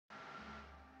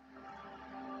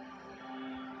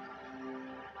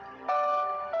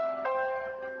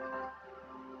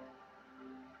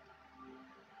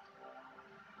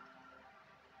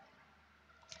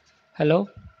Hello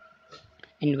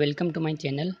and welcome to my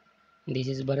channel. This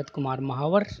is Bharat Kumar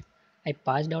Mahawar. I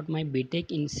passed out my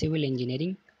BTech in Civil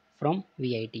Engineering from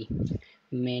VIT.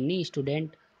 Many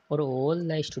students or all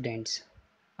the students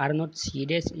are not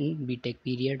serious in BTech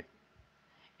period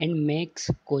and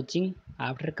makes coaching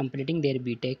after completing their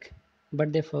BTech,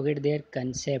 but they forget their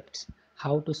concepts,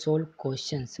 how to solve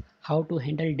questions, how to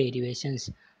handle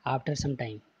derivations after some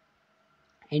time,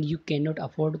 and you cannot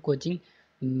afford coaching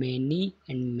many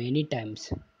and many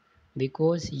times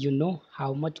because you know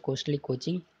how much costly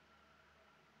coaching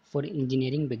for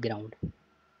engineering background.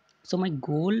 So my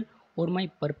goal or my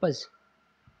purpose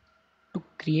to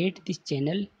create this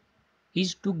channel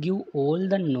is to give all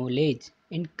the knowledge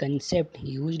and concept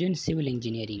used in civil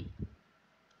engineering.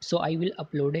 So I will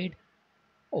upload it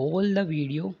all the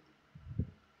video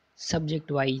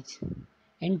subject wise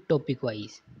and topic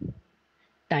wise,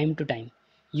 time to time.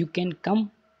 You can come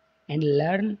and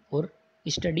learn or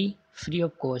study free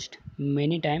of cost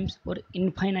many times or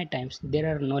infinite times. There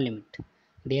are no limit.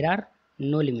 There are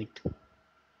no limit.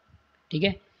 ठीक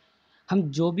है, हम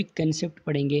जो भी concept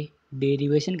पढ़ेंगे,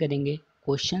 derivation करेंगे,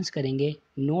 questions करेंगे,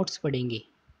 notes पढ़ेंगे,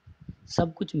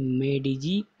 सब कुछ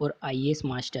मेडीजी और आईएएस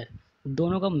मास्टर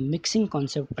दोनों का मिक्सिंग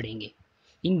कॉन्सेप्ट पढ़ेंगे.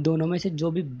 इन दोनों में से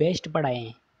जो भी बेस्ट पढ़ाए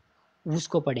हैं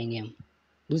उसको पढ़ेंगे हम.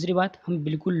 दूसरी बात, हम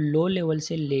बिल्कुल लो लेवल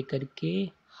से लेकर के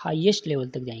हाईएस्ट लेवल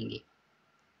तक जाएंगे.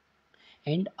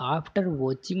 And after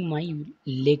watching my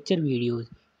lecture videos,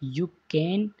 you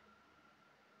can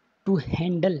to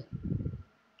handle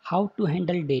how to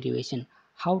handle derivation,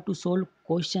 how to solve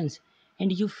questions,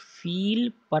 and you feel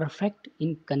perfect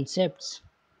in concepts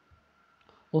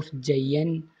of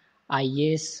JN,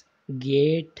 IS,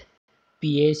 GATE,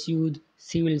 PSU,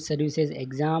 civil services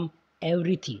exam,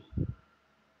 everything.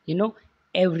 You know,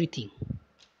 everything.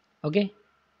 Okay,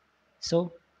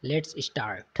 so let's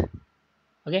start.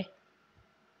 Okay,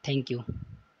 thank you.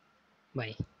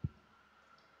 Bye.